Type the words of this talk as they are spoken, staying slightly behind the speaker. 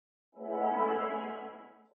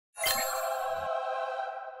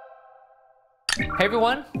Hey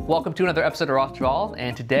everyone, welcome to another episode of RossDraws,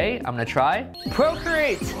 and today I'm gonna try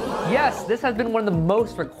Procreate! Yes, this has been one of the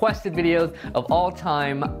most requested videos of all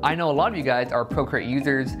time. I know a lot of you guys are Procreate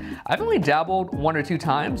users. I've only dabbled 1 or 2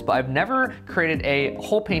 times, but I've never created a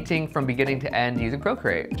whole painting from beginning to end using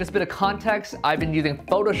Procreate. Just a bit of context, I've been using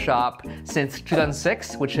Photoshop since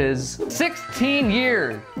 2006, which is 16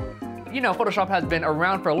 years. You know, Photoshop has been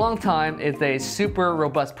around for a long time. It's a super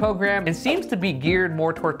robust program and seems to be geared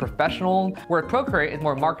more toward professional, where Procreate is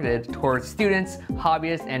more marketed towards students,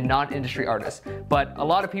 hobbyists, and non-industry artists. But a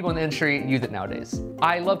lot of people in the industry use it nowadays.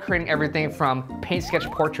 I love creating everything from paint sketch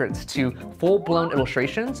portraits to full-blown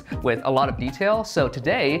illustrations with a lot of detail. So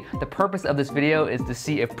today, the purpose of this video is to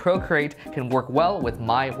see if Procreate can work well with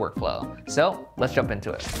my workflow. So let's jump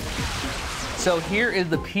into it. So here is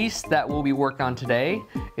the piece that we'll be working on today.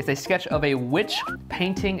 It's a sketch of a witch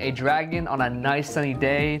painting a dragon on a nice sunny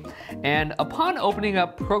day. And upon opening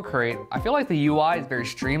up Procreate, I feel like the UI is very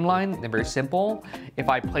streamlined and very simple. If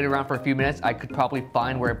I played around for a few minutes, I could probably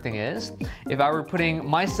find where everything is. If I were putting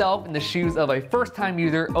myself in the shoes of a first-time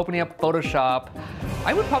user opening up Photoshop,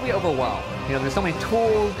 I would probably overwhelm. You know, there's so many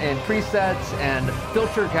tools and presets and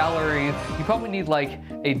filter gallery. You probably need like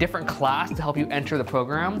a different class to help you enter the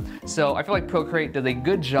program. So I feel like Procreate does a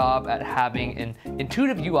good job at having an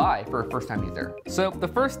intuitive UI for a first-time user. So the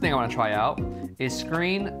first thing I want to try out is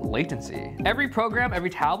screen latency. Every program, every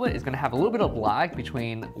tablet is going to have a little bit of lag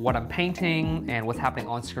between what I'm painting and what's happening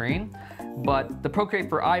on screen. But the Procreate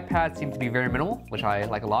for iPad seems to be very minimal, which I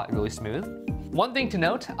like a lot, really smooth. One thing to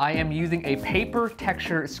note, I am using a paper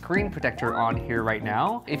texture screen protector on here right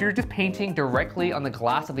now. If you're just painting directly on the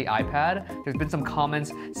glass of the iPad, there's been some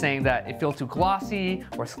comments saying that it feels too glossy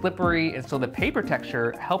or slippery, and so the paper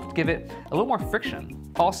texture helps give it a little more friction.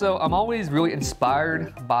 Also, I'm always really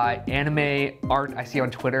inspired by anime art I see on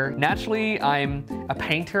Twitter. Naturally, I'm a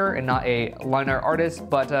painter and not a line art artist,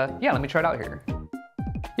 but yeah, let me try it out here.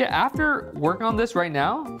 Yeah, after working on this right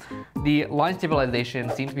now, the line stabilization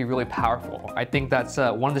seems to be really powerful. I think that's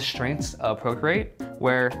one of the strengths of Procreate,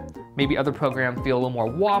 where maybe other programs feel a little more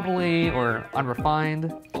wobbly or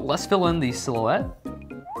unrefined. Let's fill in the silhouette.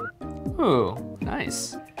 Ooh,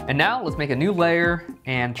 nice. And now let's make a new layer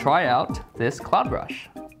and try out this cloud brush.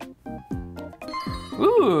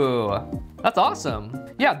 Ooh, that's awesome.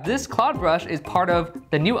 Yeah, this cloud brush is part of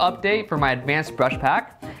the new update for my advanced brush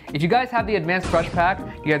pack. If you guys have the advanced brush pack,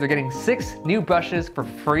 you guys are getting 6 new brushes for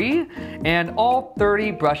free, and all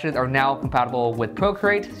 30 brushes are now compatible with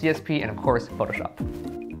Procreate, CSP, and of course, Photoshop.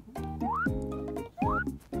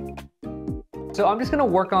 So I'm just gonna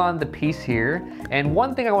work on the piece here, and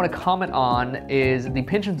one thing I wanna comment on is the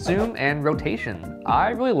pinch and zoom and rotation.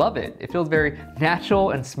 I really love it. It feels very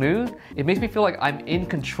natural and smooth. It makes me feel like I'm in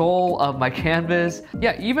control of my canvas.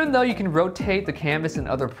 Yeah, even though you can rotate the canvas in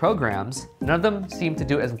other programs, none of them seem to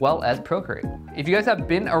do it as well as Procreate. If you guys have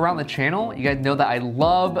been around the channel, you guys know that I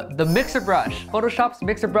love the mixer brush. Photoshop's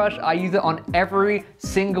mixer brush, I use it on every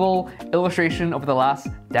single illustration over the last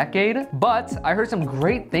decade, but I heard some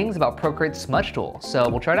great things about Procreate's smudge tool, so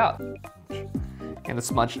we'll try it out. And the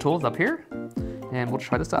smudge tool is up here, and we'll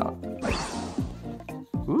try this out.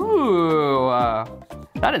 Ooh,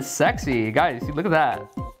 that is sexy. Guys, look at that.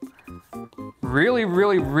 Really,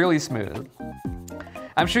 really, really smooth.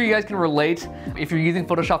 I'm sure you guys can relate if you're using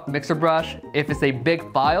Photoshop Mixer Brush. If it's a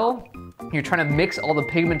big file, you're trying to mix all the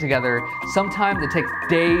pigment together. Sometimes it takes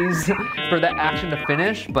days for that action to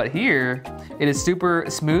finish, but here it is super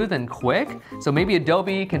smooth and quick. So maybe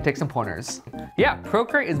Adobe can take some pointers. Yeah,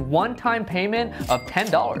 Procreate is one-time payment of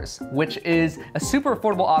 $10, which is a super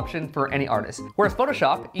affordable option for any artist. Whereas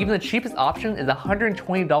Photoshop, even the cheapest option is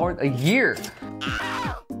 $120 a year.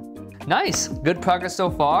 Nice, good progress so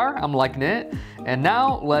far. I'm liking it. And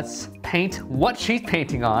now let's paint what she's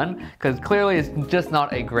painting on, because clearly it's just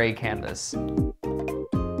not a gray canvas.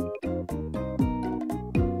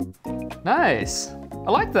 Nice, I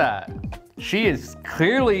like that. She is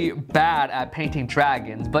clearly bad at painting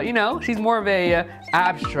dragons, but you know, she's more of a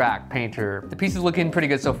abstract painter. The piece is looking pretty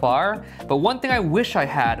good so far, but one thing I wish I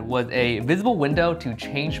had was a visible window to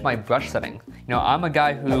change my brush setting. You know, I'm a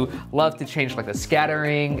guy who loves to change like the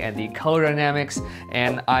scattering and the color dynamics,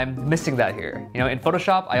 and I'm missing that here. You know, in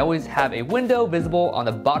Photoshop, I always have a window visible on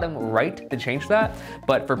the bottom right to change that,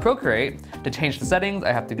 but for Procreate, to change the settings,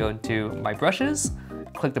 I have to go into my brushes,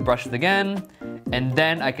 click the brushes again, and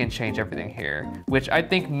then I can change everything here, which I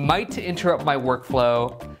think might interrupt my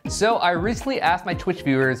workflow. So I recently asked my Twitch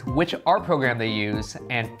viewers which art program they use,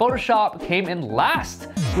 and Photoshop came in last,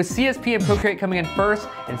 with CSP and Procreate coming in first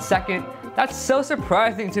and second. That's so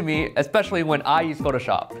surprising to me, especially when I use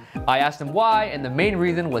Photoshop. I asked them why, and the main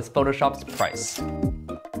reason was Photoshop's price.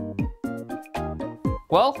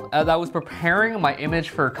 Well, as I was preparing my image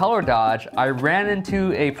for color dodge, I ran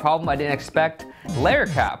into a problem I didn't expect: layer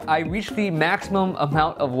cap. I reached the maximum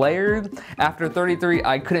amount of layers. After 33,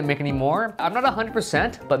 I couldn't make any more. I'm not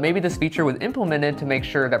 100%, but maybe this feature was implemented to make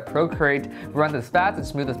sure that Procreate runs as fast and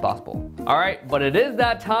smooth as possible. All right, but it is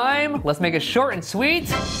that time. Let's make it short and sweet.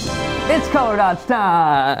 It's color dodge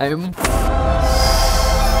time.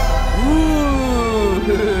 Ooh.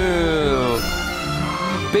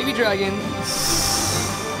 Baby dragon.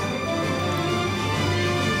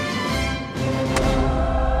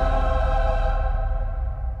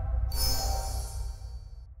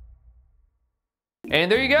 And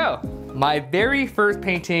there you go, my very first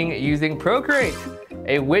painting using Procreate.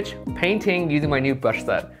 A witch painting using my new brush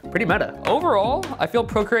set. Pretty meta. Overall, I feel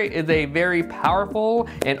Procreate is a very powerful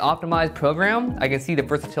and optimized program. I can see the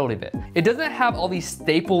versatility of it. It doesn't have all these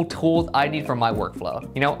staple tools I need for my workflow.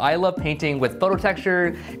 You know, I love painting with photo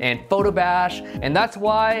texture and photo bash, and that's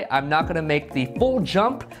why I'm not gonna make the full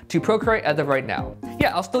jump to Procreate as of right now.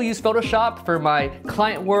 Yeah, I'll still use Photoshop for my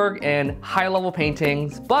client work and high-level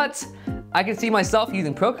paintings, but I can see myself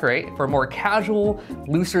using Procreate for more casual,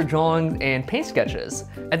 looser drawings and paint sketches.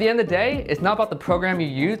 At the end of the day, it's not about the program you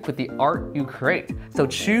use, but the art you create. So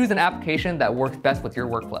choose an application that works best with your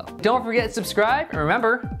workflow. Don't forget to subscribe, and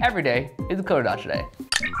remember, every day is a color dodge day.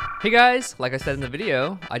 Hey guys, like I said in the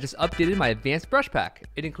video, I just updated my advanced brush pack.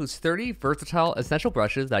 It includes 30 versatile essential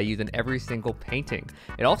brushes that I use in every single painting.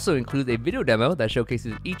 It also includes a video demo that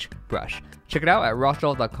showcases each brush. Check it out at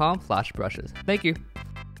RossDraws.com/brushes. Thank you.